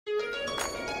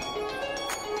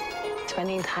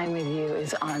Spending time with you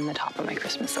is on the top of my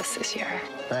Christmas list this year.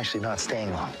 I'm actually not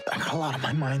staying long. I got a lot on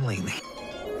my mind lately.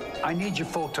 I need you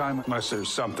full-time unless there's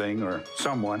something or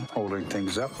someone holding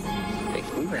things up. Hey,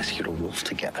 we rescued a wolf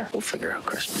together. We'll figure out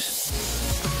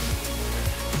Christmas.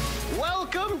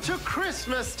 Welcome to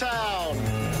Christmas Town.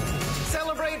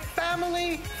 Celebrate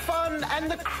family, fun,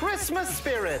 and the Christmas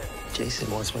spirit.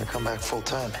 Jason wants me to come back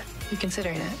full-time. You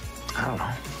considering it? I don't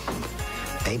know.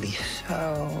 Maybe.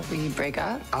 So we break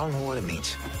up? I don't know what it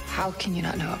means. How can you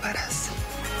not know about us?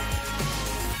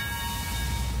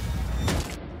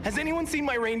 Has anyone seen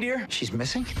my reindeer? She's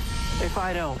missing? If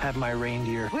I don't have my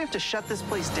reindeer, we have to shut this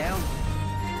place down.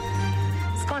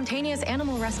 Spontaneous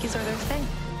animal rescues are their thing.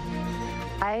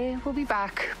 I will be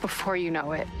back before you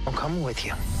know it. I'm coming with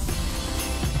you.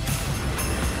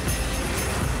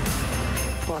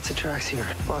 Lots of tracks here.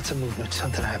 Lots of movement.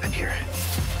 Something happened here.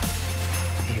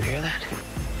 You hear that?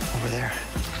 Over there.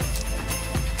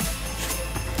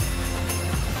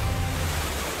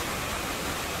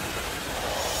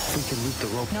 We can loop the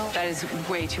rope. No, that is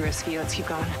way too risky. Let's keep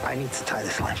going. I need to tie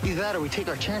this line. Either that or we take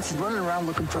our chances running around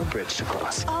looking for a bridge to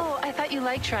cross. Oh, I thought you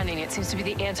liked running. It seems to be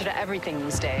the answer to everything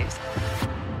these days.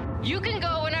 You can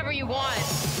go whenever you want.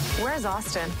 Where's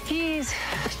Austin? He's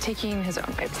taking his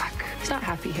own way back. He's not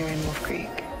happy here in Wolf Creek.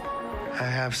 I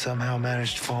have somehow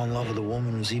managed to fall in love with a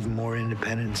woman who's even more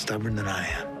independent and stubborn than I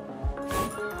am.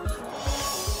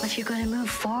 If you're going to move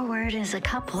forward as a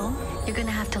couple, you're going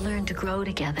to have to learn to grow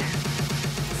together.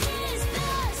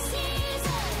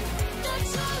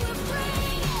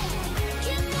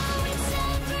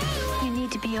 You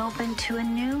need to be open to a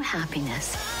new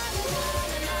happiness.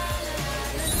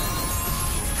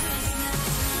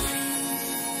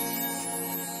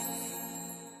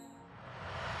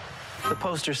 The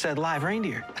poster said live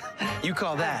reindeer. You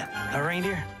call that a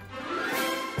reindeer?